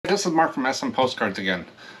this is Mark from SMPostcards again.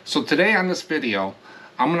 So today on this video,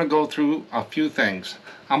 I'm going to go through a few things.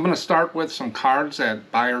 I'm going to start with some cards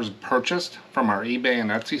that buyers purchased from our eBay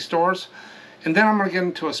and Etsy stores. And then I'm going to get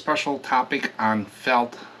into a special topic on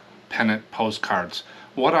Felt Pennant postcards.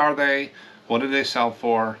 What are they? What do they sell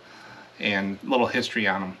for? And a little history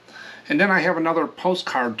on them. And then I have another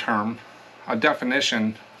postcard term, a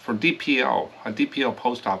definition for DPO, a DPO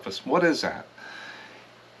post office. What is that?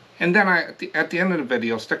 And then at the end of the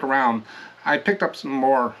video, stick around, I picked up some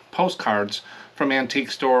more postcards from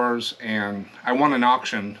antique stores, and I won an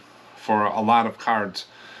auction for a lot of cards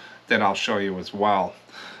that I'll show you as well.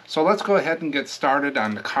 So let's go ahead and get started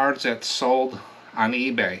on the cards that sold on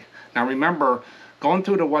eBay. Now remember, going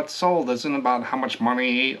through to what sold isn't about how much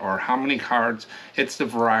money or how many cards, it's the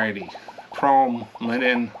variety. Chrome,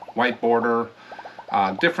 linen, white border,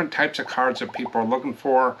 different types of cards that people are looking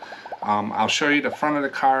for. I'll show you the front of the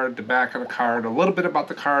card, the back of the card, a little bit about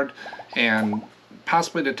the card, and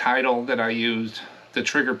possibly the title that I used to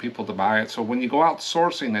trigger people to buy it. So when you go out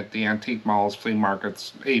sourcing at the antique malls, flea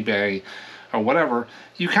markets, eBay, or whatever,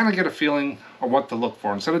 you kind of get a feeling of what to look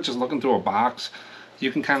for. Instead of just looking through a box,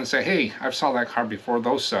 you can kind of say, hey, I've saw that card before,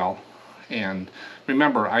 those sell. And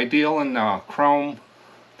remember, ideal in chrome,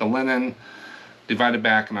 the linen, divided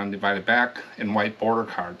back and undivided back, and white border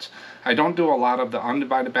cards. I don't do a lot of the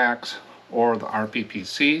undivided backs or the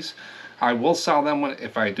RPPCs. I will sell them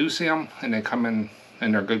if I do see them and they come in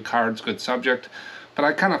and they're good cards, good subject, but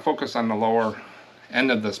I kind of focus on the lower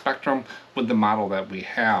end of the spectrum with the model that we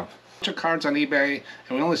have. A bunch of cards on eBay,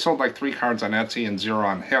 and we only sold like 3 cards on Etsy and 0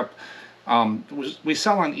 on Hip. We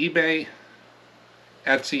sell on eBay,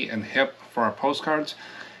 Etsy, and Hip for our postcards.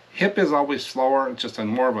 Hip is always slower. It's just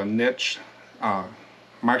more of a niche,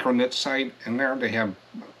 micro niche site in there. They have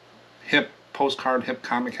Hip postcard, Hip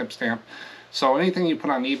comic, Hip stamp. So anything you put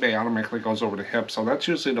on eBay automatically goes over to Hip. So that's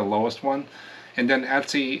usually the lowest one. And then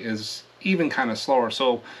Etsy is even kind of slower.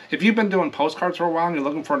 So if you've been doing postcards for a while and you're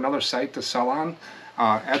looking for another site to sell on,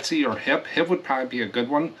 Etsy or Hip would probably be a good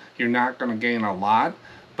one. You're not going to gain a lot,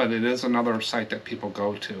 but it is another site that people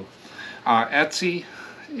go to. Etsy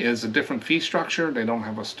is a different fee structure. They don't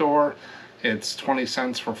have a store. It's 20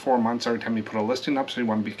 cents for 4 months every time you put a listing up, so you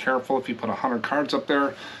want to be careful. If you put 100 cards up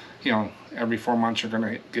there, you know, every 4 months you're going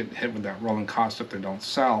to get hit with that rolling cost if they don't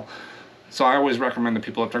sell. So I always recommend to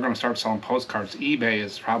people, if they're going to start selling postcards, eBay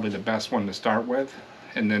is probably the best one to start with,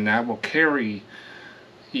 and then that will carry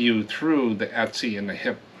you through the Etsy and the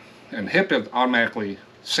Hip. And Hip automatically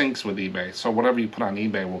syncs with eBay, so whatever you put on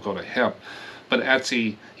eBay will go to Hip. But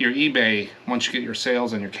Etsy, your eBay, once you get your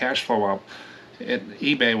sales and your cash flow up,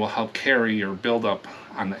 eBay will help carry your build up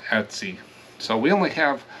on the Etsy. So we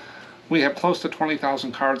have close to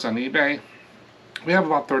 20,000 cards on eBay. We have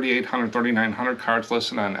about 3,800, 3,900 cards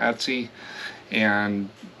listed on Etsy, and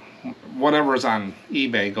whatever is on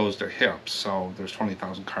eBay goes to Hip. So there's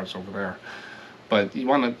 20,000 cards over there. But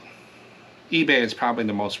eBay is probably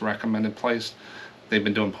the most recommended place. They've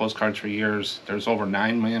been doing postcards for years. There's over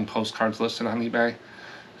 9 million postcards listed on eBay.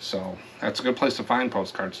 So that's a good place to find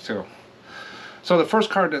postcards too. So the first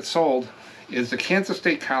card that sold is the Kansas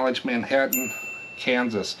State College, Manhattan,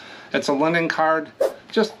 Kansas. It's a linen card,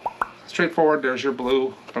 just straightforward. There's your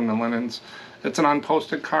blue from the linens. It's an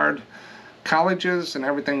unposted card. Colleges and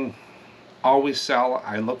everything always sell.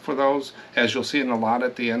 I look for those, as you'll see in a lot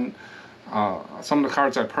at the end. Some of the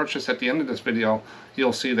cards I purchased at the end of this video,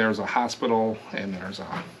 you'll see there's a hospital and there's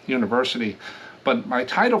a university. But my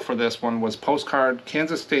title for this one was Postcard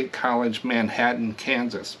Kansas State College, Manhattan,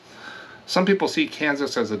 Kansas. Some people see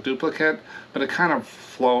Kansas as a duplicate, but it kind of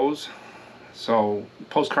flows. So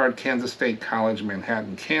Postcard Kansas State College,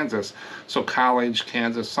 Manhattan, Kansas. So college,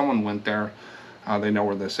 Kansas, someone went there. They know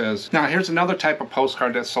where this is. Now here's another type of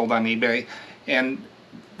postcard that's sold on eBay. And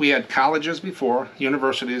we had colleges before,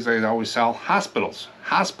 universities, they always sell. Hospitals.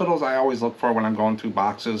 Hospitals I always look for when I'm going through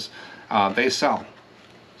boxes. They sell.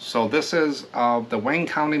 So this is the Wayne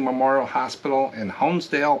County Memorial Hospital in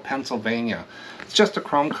Honesdale, Pennsylvania. It's just a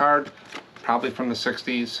chrome card, probably from the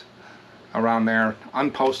 60s, around there,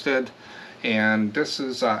 unposted. And this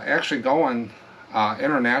is actually going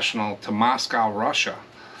international to Moscow, Russia.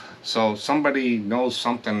 So somebody knows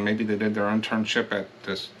something, maybe they did their internship at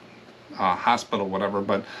this hospital, whatever,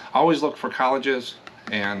 but always look for colleges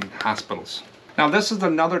and hospitals. Now this is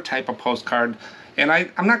another type of postcard, and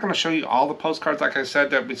I'm not going to show you all the postcards, like I said,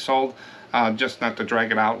 that we sold, just not to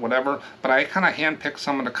drag it out, whatever, but I kind of handpicked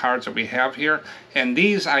some of the cards that we have here, and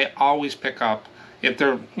these I always pick up if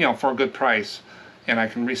they're, you know, for a good price, and I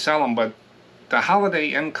can resell them. But the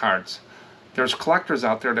Holiday Inn cards, there's collectors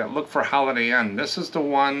out there that look for Holiday Inn. This is the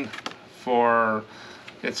one for,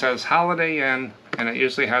 it says Holiday Inn and it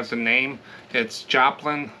usually has the name. It's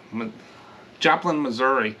Joplin,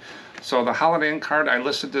 Missouri. So the Holiday Inn card, I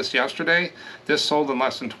listed this yesterday. This sold in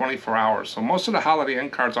less than 24 hours. So most of the Holiday Inn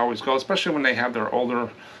cards always go, especially when they have their older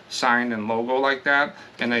sign and logo like that,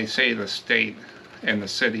 and they say the state and the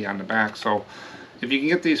city on the back. So if you can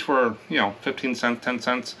get these for, 15 cents, 10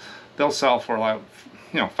 cents, they'll sell for like,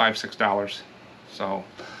 $5, $6. So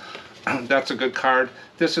that's a good card.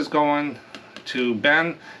 This is going to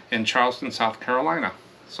Ben in Charleston, South Carolina.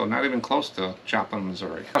 So not even close to Joplin,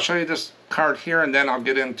 Missouri. I'll show you this card here, and then I'll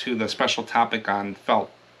get into the special topic on Felt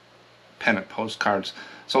Pennant postcards.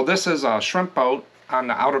 So this is a shrimp boat on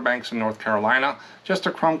the Outer Banks of North Carolina. Just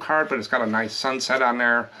a chrome card, but it's got a nice sunset on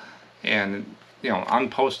there, and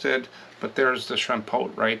unposted. But there's the shrimp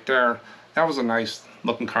boat right there. That was a nice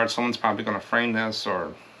looking card. Someone's probably going to frame this,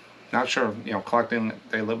 or not sure. Collecting.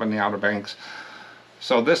 They live in the Outer Banks.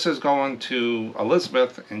 So this is going to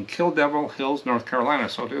Elizabeth in Kill Devil Hills, North Carolina.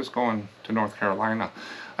 So it is going to North Carolina.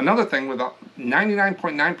 Another thing, with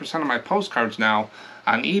 99.9% of my postcards now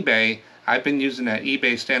on eBay, I've been using that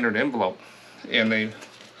eBay standard envelope. And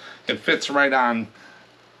it fits right on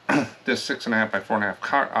this 6.5 by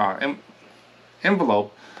 4.5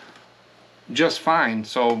 envelope just fine.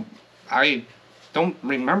 So I don't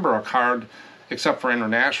remember a card, except for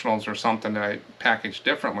internationals or something that I package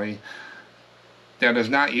differently, that is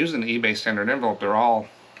not using the eBay standard envelope. They're all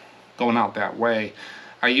going out that way.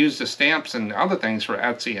 I use the stamps and other things for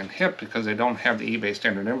Etsy and Hip because they don't have the eBay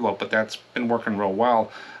standard envelope, but that's been working real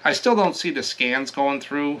well. I still don't see the scans going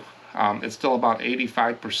through. It's still about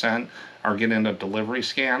 85% are getting a delivery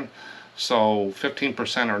scan. So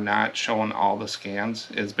 15% are not showing all the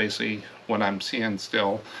scans is basically what I'm seeing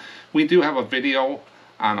still. We do have a video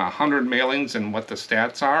on 100 mailings and what the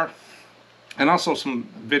stats are, and also some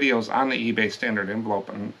videos on the eBay standard envelope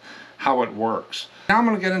and how it works. Now I'm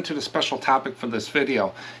going to get into the special topic for this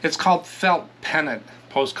video. It's called Felt Pennant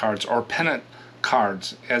postcards, or pennant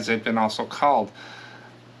cards as they've been also called.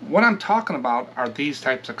 What I'm talking about are these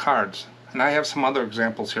types of cards, and I have some other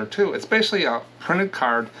examples here too. It's basically a printed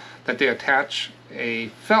card that they attach a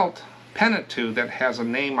felt pennant to that has a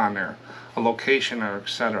name on there, a location, or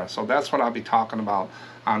etc. So that's what I'll be talking about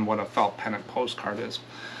on what a felt pennant postcard is.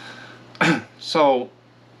 So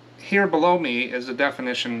here below me is the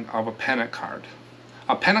definition of a pennant card.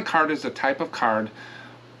 A pennant card is the type of card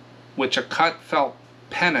which a cut felt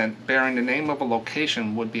pennant bearing the name of a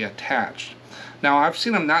location would be attached. Now I've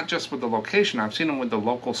seen them not just with the location, I've seen them with the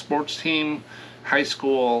local sports team, high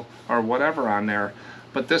school, or whatever on there,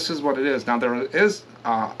 but this is what it is. Now there is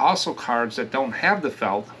also cards that don't have the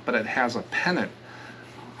felt, but it has a pennant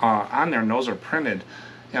on there, and those are printed.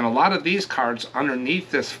 And a lot of these cards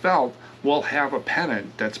underneath this felt will have a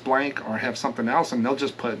pennant that's blank or have something else, and they'll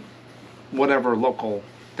just put whatever local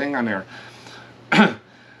thing on there.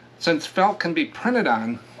 Since felt can be printed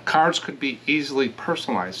on, cards could be easily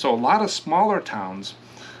personalized. So a lot of smaller towns,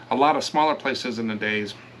 a lot of smaller places in the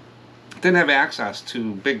days didn't have access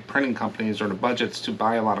to big printing companies or the budgets to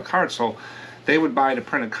buy a lot of cards. So they would buy the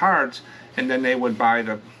printed cards, and then they would buy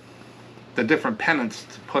the different pennants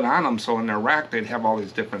to put on them. So in their rack they'd have all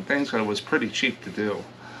these different things, because it was pretty cheap to do.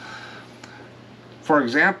 For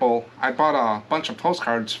example, I bought a bunch of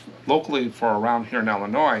postcards locally for around here in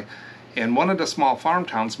Illinois, and one of the small farm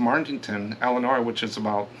towns, Martington, Illinois, which is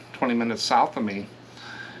about 20 minutes south of me,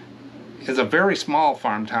 is a very small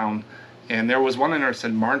farm town, and there was one in there that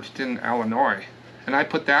said Martington, Illinois, and I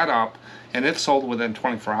put that up, and it sold within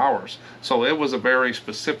 24 hours. So it was a very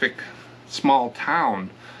specific small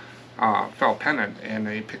town felt pennant, and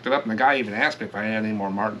they picked it up, and the guy even asked me if I had any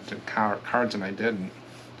more Martington cards, and I didn't.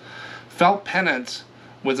 Felt pennants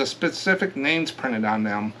with a specific names printed on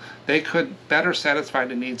them, they could better satisfy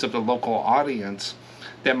the needs of the local audience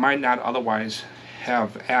that might not otherwise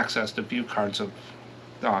have access to view cards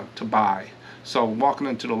to buy. So walking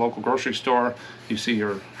into the local grocery store, you see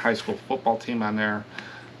your high school football team on there.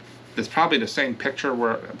 It's probably the same picture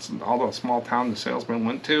where it's all the small town the salesman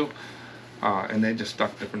went to, and they just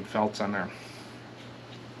stuck different felts on there.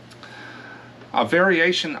 A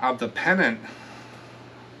variation of the pennant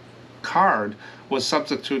card was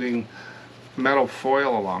substituting metal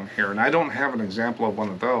foil along here, and I don't have an example of one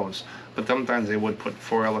of those, but sometimes they would put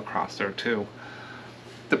foil across there too.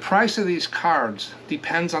 The price of these cards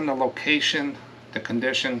depends on the location, the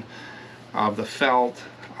condition of the felt,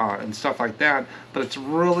 and stuff like that, but it's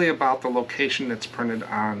really about the location that's printed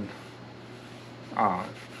on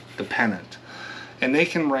the pennant. And they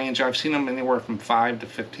can range, I've seen them anywhere from $5 to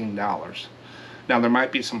 $15. Now there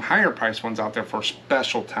might be some higher price ones out there for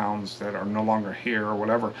special towns that are no longer here or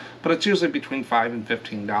whatever, but it's usually between $5 and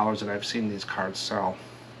 $15 that I've seen these cards sell.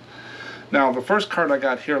 Now the first card I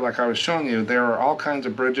got here, like I was showing you, there are all kinds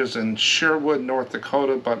of bridges in Sherwood, North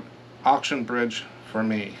Dakota, but auction bridge for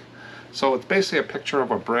me. So it's basically a picture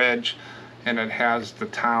of a bridge, and it has the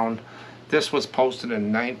town. This was posted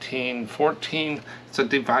in 1914. It's a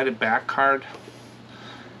divided back card.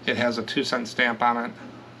 It has a 2-cent stamp on it.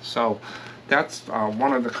 So that's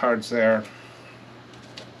one of the cards there.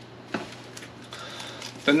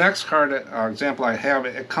 The next card example I have,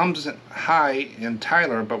 it comes high in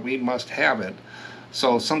Tyler, but we must have it.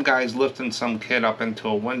 So some guy's lifting some kid up into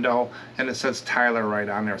a window, and it says Tyler right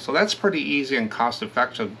on there. So that's pretty easy and cost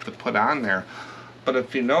effective to put on there. But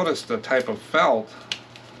if you notice, the type of felt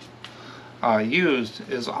used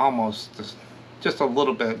is almost just a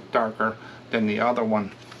little bit darker than the other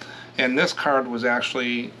one. And this card was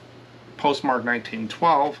actually postmarked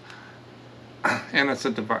 1912, and it's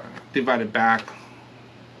a divided back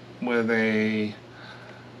with a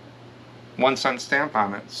 1-cent stamp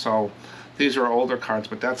on it. So these are older cards,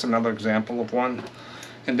 but that's another example of one.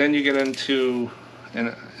 And then you get into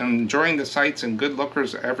enjoying the sights and good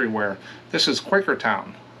lookers everywhere. This is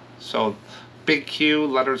Quakertown. So big Q,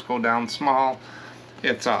 letters go down small.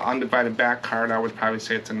 It's an undivided back card. I would probably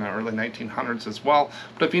say it's in the early 1900s as well.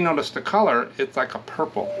 But if you notice the color, it's like a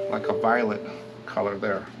purple, like a violet color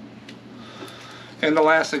there. And the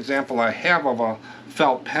last example I have of a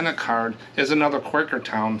Felt Pennant card is another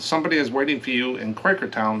Quakertown. Somebody is waiting for you in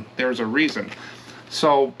Quakertown. There's a reason.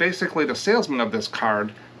 So basically the salesman of this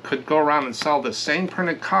card could go around and sell the same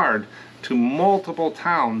printed card to multiple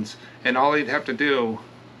towns, and all he'd have to do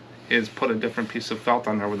is put a different piece of felt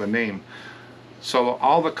on there with a name. So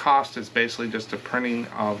all the cost is basically just the printing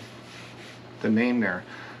of the name there.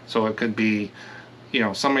 So it could be, you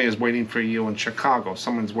know, somebody is waiting for you in Chicago,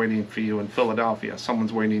 someone's waiting for you in Philadelphia,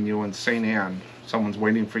 someone's waiting for you in St. Anne, someone's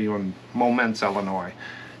waiting for you in Momence, Illinois.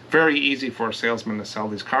 Very easy for a salesman to sell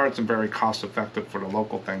these cards, and very cost effective for the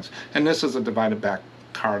local things. And this is a divided back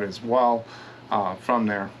card as well from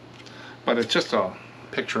there. But it's just a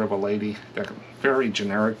picture of a lady, that very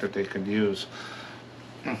generic that they could use.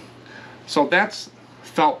 So that's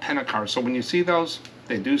Felt Pennant cards. So when you see those,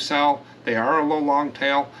 they do sell. They are a little long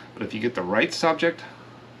tail, but if you get the right subject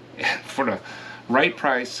for the right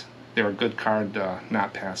price, they're a good card to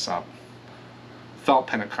not pass up. Felt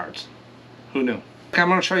Pennant cards. Who knew? Okay, I'm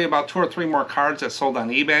going to show you about 2 or 3 more cards that sold on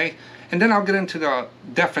eBay, and then I'll get into the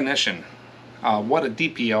definition, what a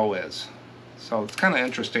DPO is. So it's kind of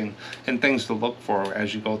interesting and things to look for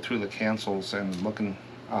as you go through the cancels and looking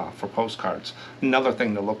for postcards. Another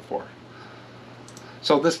thing to look for.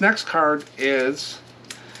 So this next card is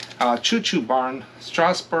Choo Choo Barn,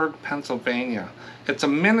 Strasburg, Pennsylvania. It's a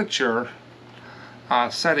miniature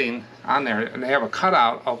setting on there, and they have a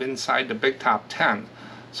cutout of inside the big top 10.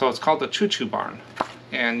 So it's called the Choo Choo Barn,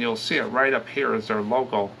 and you'll see it right up here as their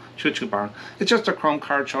logo, Choo Choo Barn. It's just a chrome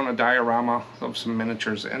card showing a diorama of some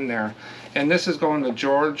miniatures in there. And this is going to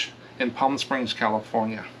George in Palm Springs,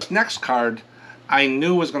 California. Next card I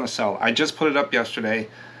knew was going to sell. I just put it up yesterday.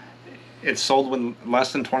 It sold within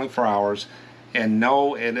less than 24 hours. And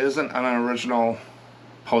no, it isn't an original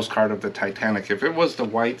postcard of the Titanic. If it was the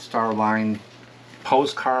White Star Line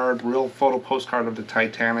postcard, real photo postcard of the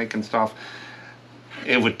Titanic and stuff,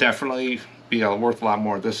 it would definitely be worth a lot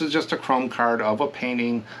more. This is just a chrome card of a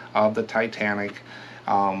painting of the Titanic.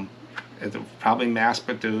 It's probably mass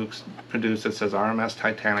produced. It says RMS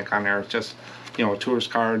Titanic on there. It's just, you know, a tourist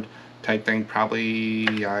card type thing.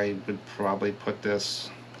 Probably, I would probably put this,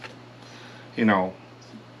 you know,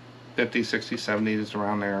 50s, 60s, 70s,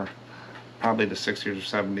 around there. Probably the 60s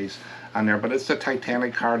or 70s on there. But it's the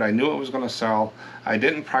Titanic card. I knew it was going to sell. I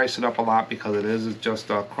didn't price it up a lot because it is just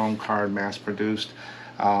a chrome card, mass produced.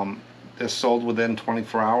 This sold within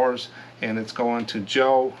 24 hours, and it's going to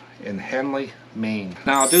Joe in Henley, Maine.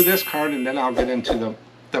 Now I'll do this card, and then I'll get into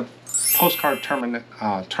the postcard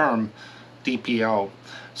term DPO.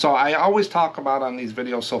 So I always talk about on these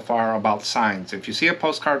videos so far about signs. If you see a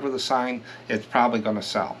postcard with a sign, it's probably going to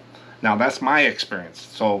sell. Now that's my experience.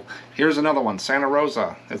 So here's another one, Santa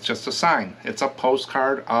Rosa. It's just a sign. It's a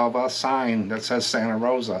postcard of a sign that says Santa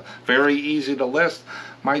Rosa. Very easy to list.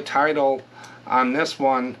 My title on this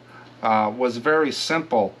one was very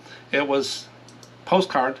simple. It was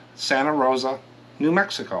postcard Santa Rosa, New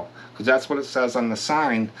Mexico, because that's what it says on the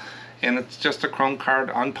sign, and it's just a chrome card,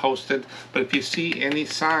 unposted. But if you see any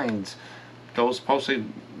signs, those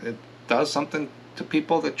posted, it does something to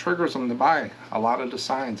people that triggers them to buy a lot of the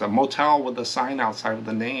signs. A motel with a sign outside with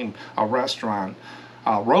the name, a restaurant,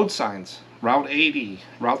 road signs, Route 80,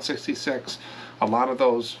 Route 66. A lot of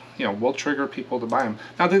those, you know, will trigger people to buy them.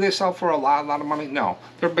 Now, do they sell for a lot of money? No.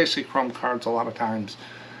 They're basically chrome cards a lot of times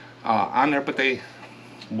on there, but they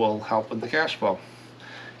will help with the cash flow.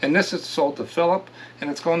 And this is sold to Philip, and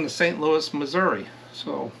it's going to St. Louis, Missouri.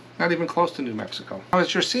 So not even close to New Mexico. Now,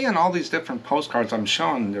 as you're seeing all these different postcards I'm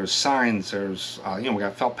showing, there's signs, there's, we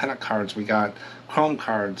got Felt Pennant cards, we got Chrome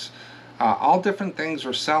cards. All different things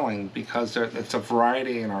are selling because it's a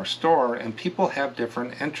variety in our store, and people have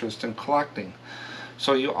different interests in collecting.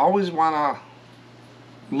 So you always want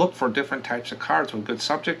to look for different types of cards with good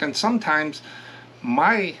subject. And sometimes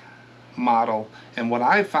my model and what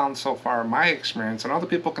I've found so far, my experience, and other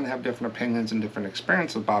people can have different opinions and different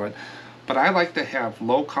experiences about it, but I like to have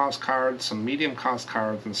low cost cards, some medium cost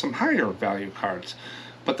cards, and some higher value cards.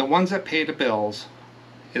 But the ones that pay the bills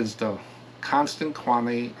is the constant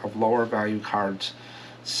quantity of lower value cards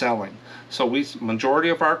selling. So majority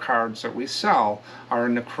of our cards that we sell are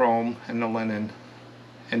in the chrome and the linen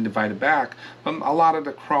and divided back, but a lot of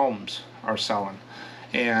the chromes are selling,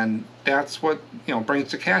 and that's what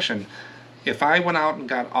brings the cash in. If I went out and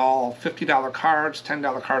got all $50 cards,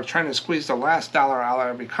 $10 cards, trying to squeeze the last dollar out of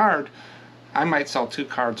every card, I might sell 2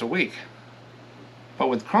 cards a week. But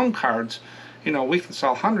with chrome cards, we can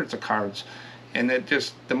sell hundreds of cards, and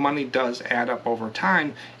the money does add up over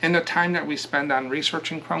time. And the time that we spend on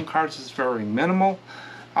researching chrome cards is very minimal.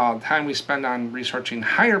 The time we spend on researching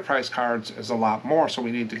higher price cards is a lot more, so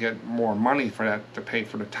we need to get more money for that to pay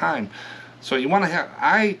for the time. So you want to have,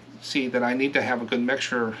 I see that I need to have a good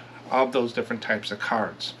mixture of those different types of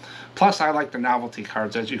cards. Plus, I like the novelty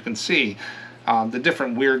cards, as you can see, the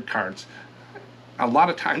different weird cards. A lot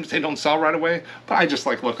of times they don't sell right away, but I just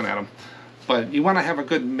like looking at them. But you want to have a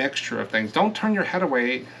good mixture of things. Don't turn your head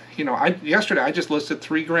away. Yesterday I just listed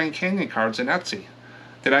 3 Grand Canyon cards in Etsy.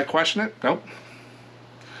 Did I question it? Nope.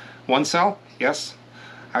 One sell? Yes.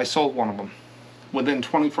 I sold one of them within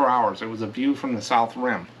 24 hours. It was a view from the South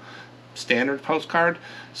Rim. Standard postcard.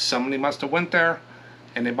 Somebody must have went there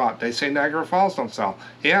and they bought. They say Niagara Falls don't sell.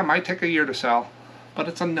 Yeah, it might take a year to sell, but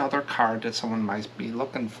it's another card that someone might be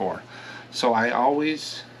looking for. So I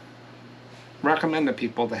always recommend to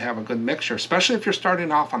people to have a good mixture, especially if you're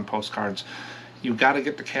starting off on postcards. You got to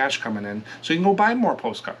get the cash coming in so you can go buy more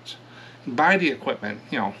postcards, buy the equipment,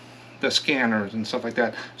 the scanners and stuff like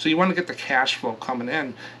that. So you want to get the cash flow coming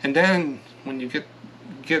in, and then when you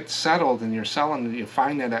get settled and you're selling, and you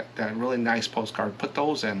find that really nice postcard, put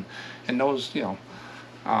those in. And those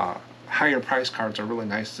higher price cards are really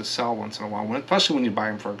nice to sell once in a while, especially when you buy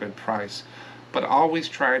them for a good price. But always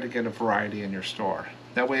try to get a variety in your store.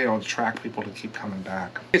 That way it'll attract people to keep coming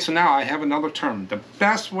back. Okay, so now I have another term. The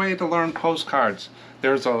best way to learn postcards.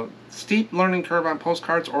 There's a steep learning curve on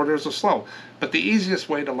postcards, or there's a slow. But the easiest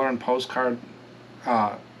way to learn postcard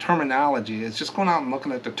terminology is just going out and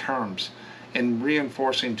looking at the terms and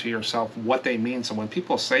reinforcing to yourself what they mean. So when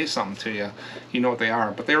people say something to you, you know what they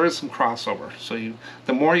are. But there is some crossover. So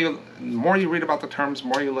the more you read about the terms, the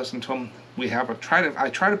more you listen to them. I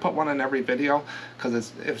try to put one in every video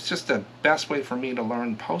because it's just the best way for me to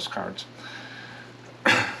learn postcards.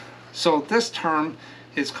 So this term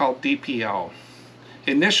is called DPO.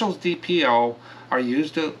 Initials DPO are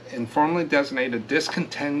used to informally designate a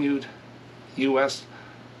discontinued U.S.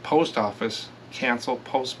 Post Office canceled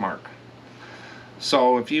postmark.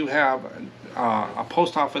 So if you have a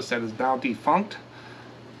post office that is now defunct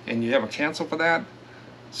and you have a cancel for that,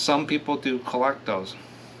 some people do collect those.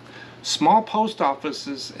 Small post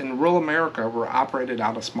offices in rural America were operated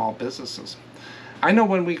out of small businesses. I know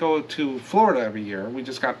when we go to Florida every year, we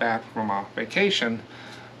just got back from a vacation,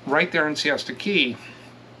 right there in Siesta Key,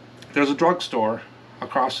 there's a drugstore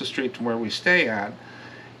across the street from where we stay at,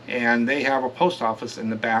 and they have a post office in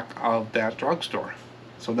the back of that drugstore.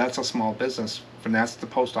 So that's a small business, and that's the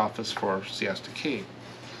post office for Siesta Key.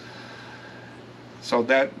 So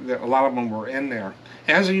a lot of them were in there.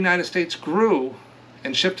 As the United States grew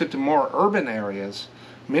and shifted to more urban areas,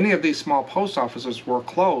 many of these small post offices were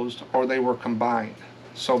closed or they were combined.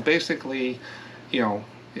 So basically,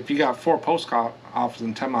 if you got 4 post offices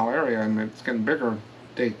in a 10-mile area and it's getting bigger,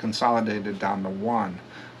 they consolidated down to 1.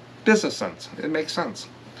 Business sense. It makes sense.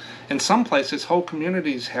 In some places, whole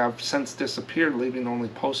communities have since disappeared, leaving only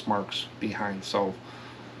postmarks behind. So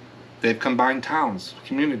they've combined towns,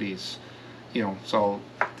 communities,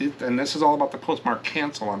 and this is all about the postmark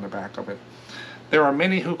cancel on the back of it. There are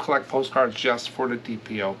many who collect postcards just for the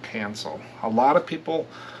DPO cancel. A lot of people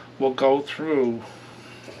will go through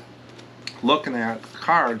looking at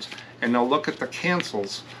cards and they'll look at the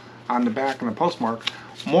cancels on the back and the postmark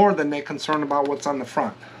more than they're concerned about what's on the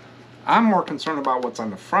front. I'm more concerned about what's on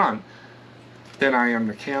the front than I am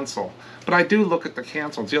the cancel. But I do look at the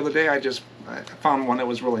cancels. The other day I found one that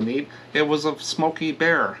was really neat. It was a Smokey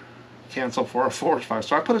Bear cancel for a forest fire.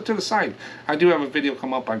 So I put it to the side. I do have a video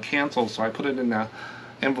come up on cancels, so I put it in the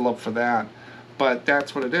envelope for that, but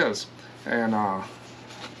that's what it is. And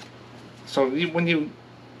so when you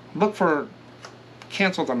look for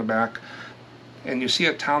canceled on the back and you see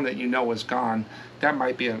a town that you know is gone, that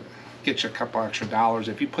might be get you a couple extra dollars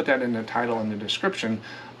if you put that in the title and the description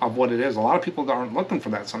of what it is. A lot of people aren't looking for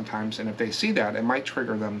that sometimes, and if they see that, it might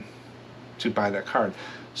trigger them to buy that card.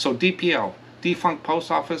 So DPO, defunct post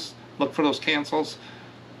office, look for those cancels,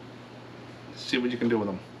 see what you can do with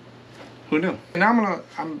them. Who knew? And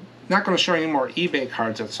I'm not going to show you more eBay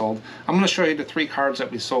cards that sold. I'm going to show you the 3 cards that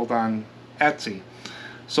we sold on Etsy.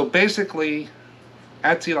 So basically,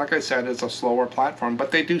 Etsy, like I said, is a slower platform,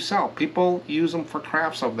 but they do sell. People use them for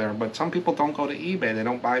crafts over there, but some people don't go to eBay. They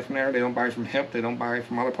don't buy from there. They don't buy from Hip. They don't buy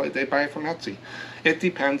from other places. They buy from Etsy. It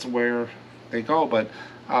depends where they go, but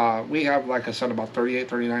we have, like I said, about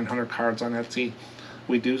 3,900 cards on Etsy.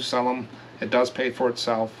 We do sell them. It does pay for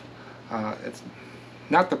itself. It's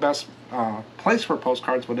not the best place for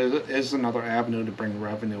postcards, but it is another avenue to bring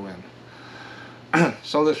revenue in.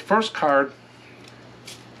 So this first card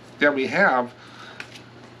that we have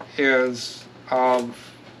is of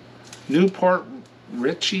Newport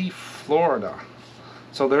Richey, Florida.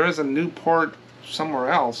 So there is a Newport somewhere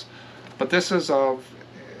else, but this is of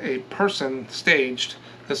a person staged.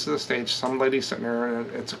 This is a stage, some lady sitting there,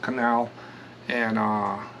 it's a canal, and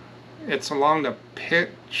it's along the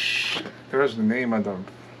pitch. There's the name of the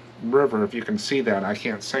river, if you can see that, I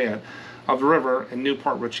can't say it, of the river in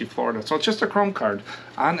Newport Richey, Florida. So it's just a chrome card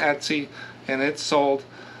on Etsy, and it's sold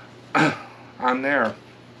on there.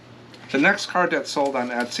 The next card that sold on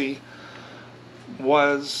Etsy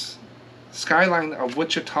was Skyline of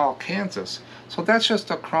Wichita, Kansas. So that's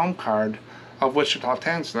just a chrome card of Wichita,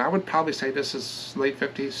 Kansas. And I would probably say this is late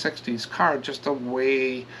 50s, 60s card, just the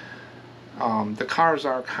way the cars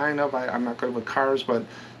are kind of, I'm not good with cars, but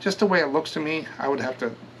just the way it looks to me, I would have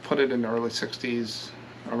to put it in the early 60s,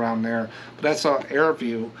 around there. But that's a air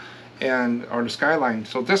view, or the Skyline.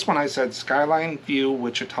 So this one I said Skyline View,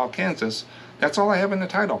 Wichita, Kansas. That's all I have in the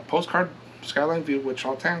title. Postcard, Skyline View,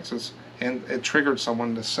 Wichita, Kansas. And it triggered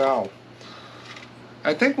someone to sell.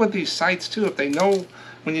 I think with these sites too, if they know,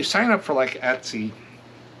 when you sign up for like Etsy,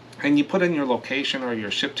 and you put in your location or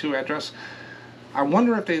your ship to address, I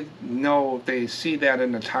wonder if they know, if they see that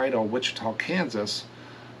in the title, Wichita, Kansas,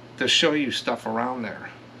 to show you stuff around there.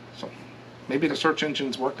 So maybe the search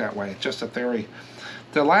engines work that way, just a theory.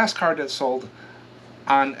 The last card that sold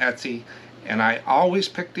on Etsy, and I always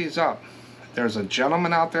pick these up. There's a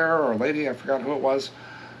gentleman out there, or a lady, I forgot who it was,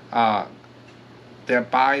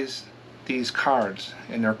 that buys these cards,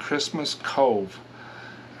 and they're Christmas Cove.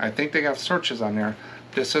 I think they have searches on there.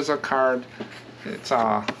 This is a card, it's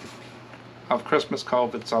of Christmas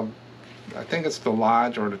Cove. It's I think it's the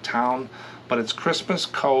lodge or the town, but it's Christmas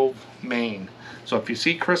Cove, Maine. So if you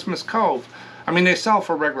see Christmas Cove, I mean, they sell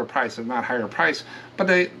for regular price, it's not higher price, but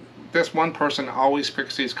this one person always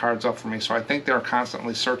picks these cards up for me, so I think they're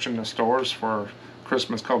constantly searching the stores for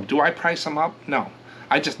Christmas Cove. Do I price them up? No.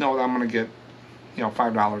 I just know that I'm going to get, you know,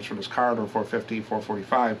 $5 for this card, or $4.50,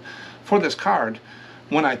 $4.45 for this card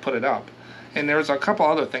when I put it up. And there's a couple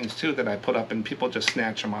other things too that I put up, and people just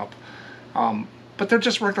snatch them up. But they're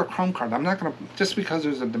just regular chrome card. I'm not going to, just because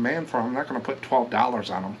there's a demand for them, I'm not going to put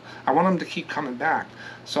 $12 on them. I want them to keep coming back.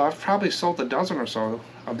 So I've probably sold a dozen or so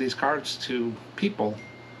of these cards to people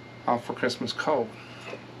for Christmas Cove.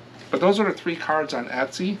 But those are the 3 cards on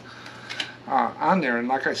Etsy on there. And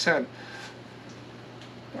like I said,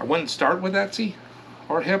 I wouldn't start with Etsy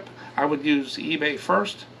or Hip. I would use eBay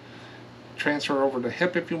first, transfer over to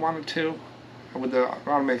Hip if you wanted to. With the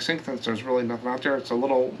automatic sync, since there's really nothing out there, it's a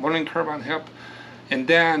little learning curve on Hip. And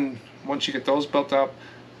then once you get those built up,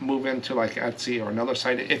 move into like Etsy or another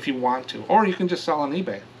site if you want to, or you can just sell on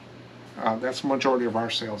eBay. That's the majority of our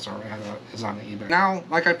sales is on eBay. Now,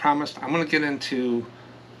 like I promised, I'm going to get into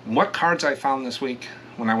what cards I found this week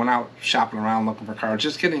when I went out shopping around looking for cards.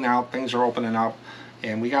 Just getting out, things are opening up,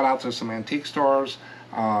 and we got out to some antique stores.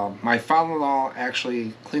 My father-in-law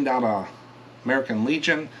actually cleaned out a American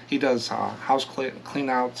Legion. He does house clean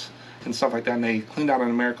outs and stuff like that, and they cleaned out an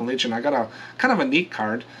American Legion. I got a kind of a neat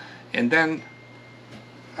card, and then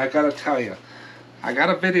I gotta tell you, I got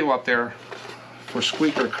a video up there for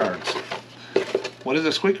squeaker cards. What is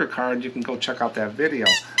a squeaker card? You can go check out that video,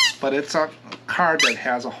 but it's a card that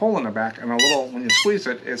has a hole in the back, and a little, when you squeeze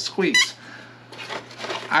it, it squeaks.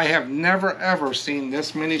 I have never ever seen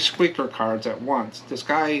this many squeaker cards at once. This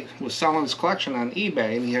guy was selling his collection on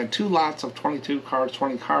eBay, and he had 2 lots of 22 cards,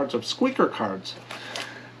 20 cards of squeaker cards.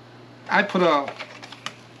 I put a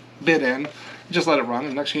bid in, just let it run,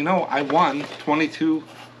 and next thing you know, I won 22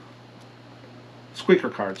 squeaker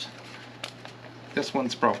cards. This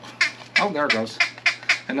one's broke. Oh, there it goes.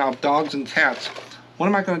 and now dogs and cats. What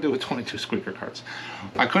am I going to do with 22 squeaker cards?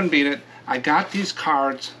 I couldn't beat it. I got these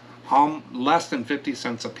cards less than 50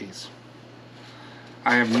 cents a piece.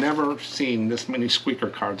 I have never seen this many squeaker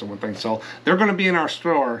cards on one thing. So they're going to be in our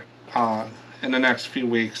store in the next few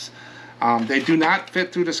weeks. They do not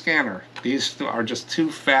fit through the scanner. These are just too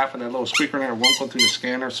fat for that little squeaker in there. It won't go through the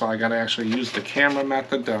scanner, so I got to actually use the camera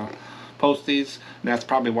method to post these. And that's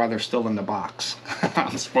probably why they're still in the box.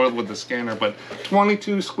 I'm spoiled with the scanner, but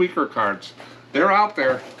 22 squeaker cards. They're out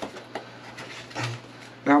there.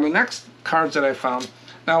 Now the next cards that I found.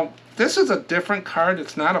 Now this is a different card.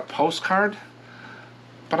 It's not a postcard.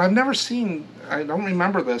 But I've never seen, I don't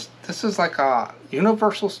remember this. This is like a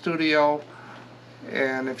Universal Studio.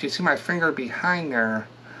 And if you see my finger behind there,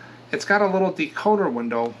 it's got a little decoder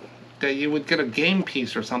window that you would get a game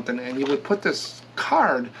piece or something, and you would put this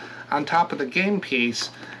card on top of the game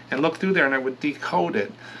piece and look through there, and it would decode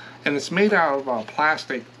it. And it's made out of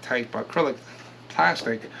plastic type, acrylic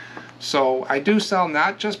plastic. So I do sell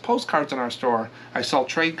not just postcards in our store. I sell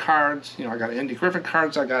trade cards. You know, I got Andy Griffith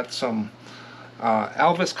cards. I got some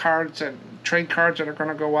Elvis cards and trade cards that are going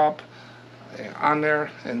to go up on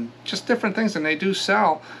there, and just different things, and they do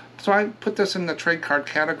sell. So I put this in the trade card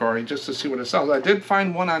category just to see what it sells. I did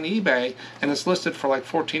find one on eBay, and it's listed for like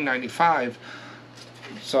 $14.95.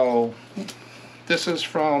 So this is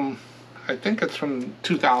from, I think it's from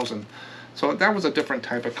 2000. So that was a different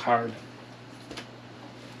type of card.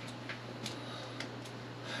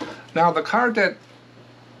 Now the card that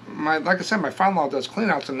like I said, my father-in-law does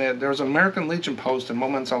cleanouts, and there was an American Legion post in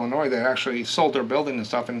Moments, Illinois that actually sold their building and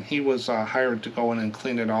stuff, and he was hired to go in and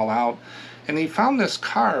clean it all out. And he found this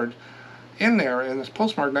card in there, and it's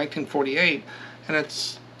postmarked 1948, and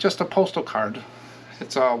it's just a postal card.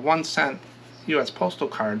 It's a 1-cent U.S. postal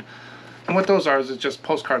card. And what those are is it's just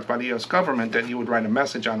postcards by the U.S. government that you would write a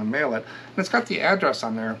message on and mail it. And it's got the address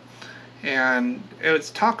on there. And it's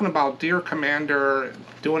talking about Dear Commander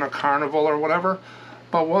doing a carnival or whatever.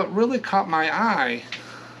 But what really caught my eye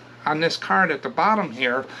on this card at the bottom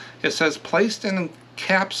here, it says placed in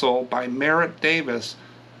capsule by Merritt Davis,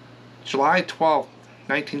 July 12,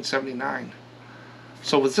 1979.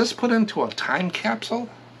 So was this put into a time capsule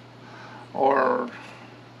or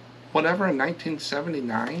whatever in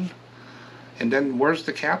 1979? And then where's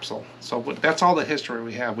the capsule? So that's all the history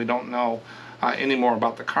we have. We don't know any more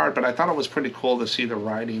about the card, but I thought it was pretty cool to see the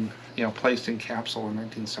writing, you know, placed in capsule in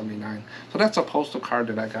 1979. So that's a postal card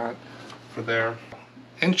that I got for there.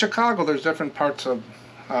 In Chicago, there's different parts of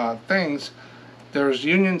things. There's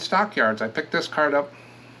Union Stockyards. I picked this card up.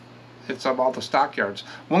 It's of all the stockyards.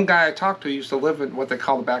 One guy I talked to used to live in what they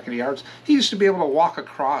call the back of the yards. He used to be able to walk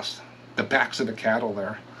across the backs of the cattle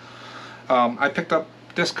there. I picked up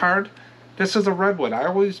this card. This is a redwood. I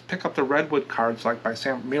always pick up the redwood cards, like by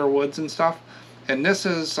Muir Woods and stuff. And this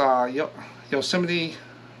is Yosemite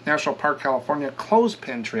National Park, California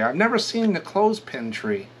clothespin tree. I've never seen the clothespin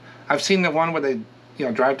tree. I've seen the one where they, you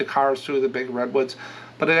know, drive the cars through the big redwoods,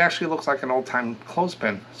 but it actually looks like an old-time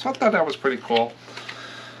clothespin. So I thought that was pretty cool.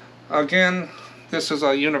 Again, this is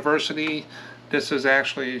a university. This is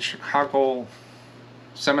actually Chicago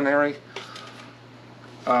Seminary.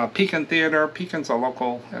 Pekin Theater. Pekin's a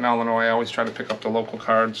local in Illinois. I always try to pick up the local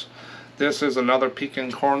cards. This is another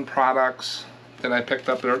Pekin Corn Products that I picked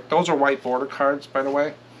up there. Those are white border cards, by the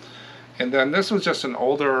way. And then this was just an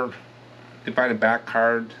older divided back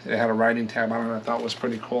card. It had a writing tab on it. I thought was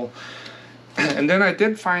pretty cool. And then I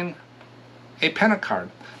did find a pennant card.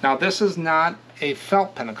 Now this is not a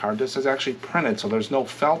felt pennant card. This is actually printed, so there's no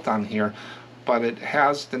felt on here, but it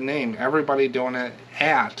has the name. Everybody doing it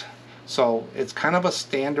at. So it's kind of a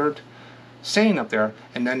standard saying up there,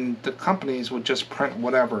 and then the companies would just print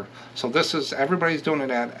whatever. So this is, everybody's doing it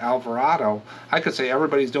at Alvarado. I could say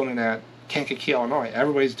everybody's doing it at Kankakee, Illinois.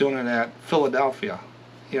 Everybody's doing it at Philadelphia.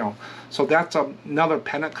 You know, so that's another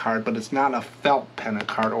pennant card, but it's not a felt pennant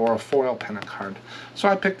card or a foil pennant card. So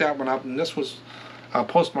I picked that one up, and this was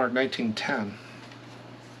postmarked 1910.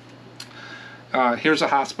 Here's a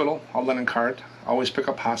hospital, a linen card. Always pick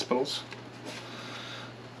up hospitals.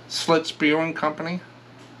 Slits Brewing Company.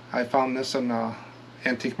 I found this in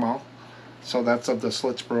Antique Mall. So that's of the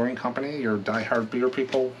Slits Brewing Company. Your diehard beer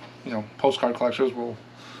people, you know, postcard collectors will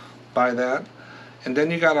buy that. And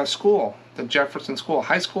then you got a school, the Jefferson School.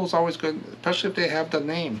 High school is always good, especially if they have the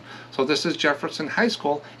name. So this is Jefferson High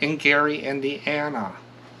School in Gary, Indiana.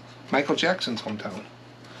 Michael Jackson's hometown.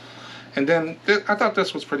 And then I thought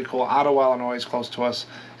this was pretty cool. Ottawa, Illinois is close to us.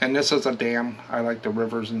 And this is a dam. I like the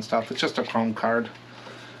rivers and stuff. It's just a chrome card.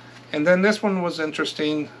 And then this one was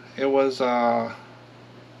interesting. It was a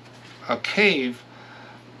cave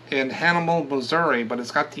in Hannibal, Missouri, but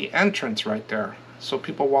it's got the entrance right there. so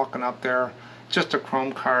people walking up there, just a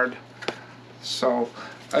chrome card. So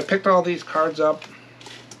I picked all these cards up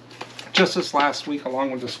just this last week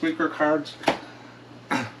along with the squeaker cards.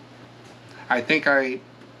 I think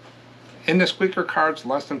in the squeaker cards,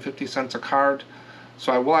 less than 50 cents a card,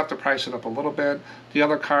 so I will have to price it up a little bit. The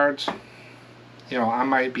other cards, you know, I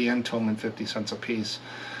might be into them in 50 cents a piece.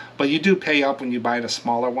 But you do pay up when you buy the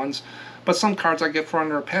smaller ones. But some cards I get for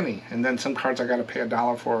under a penny, and then some cards I got to pay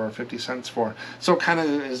 $1 for or 50 cents for. So it kind of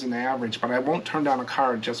is an average, but I won't turn down a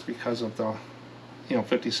card just because of the, you know,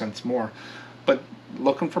 50 cents more. But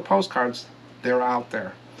looking for postcards, they're out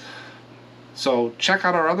there. So check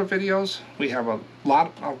out our other videos. We have a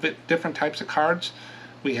lot of different types of cards.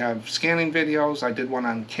 We have scanning videos. I did one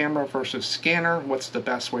on camera versus scanner. What's the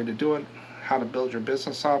best way to do it? How to build your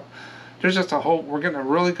business up. There's just we're getting a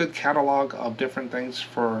really good catalog of different things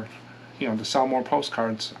for, you know, to sell more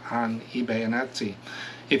postcards on eBay and Etsy.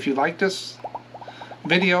 If you like this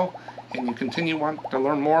video and you want to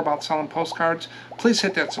learn more about selling postcards, please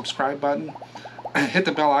hit that subscribe button, hit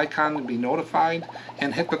the bell icon to be notified,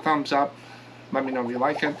 and hit the thumbs up. Let me know if you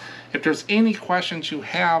like it. If there's any questions you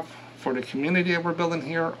have for the community that we're building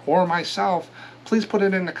here or myself, please put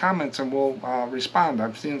it in the comments and we'll respond.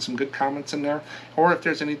 I've seen some good comments in there. Or if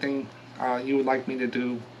there's anything you would like me to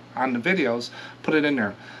do on the videos, put it in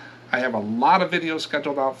there. I have a lot of videos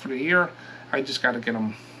scheduled out for the year. I just got to get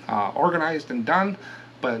them organized and done.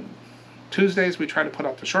 But Tuesdays we try to put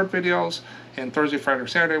out the short videos, and Thursday, Friday, or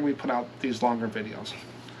Saturday we put out these longer videos.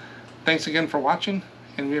 Thanks again for watching,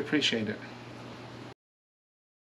 and we appreciate it.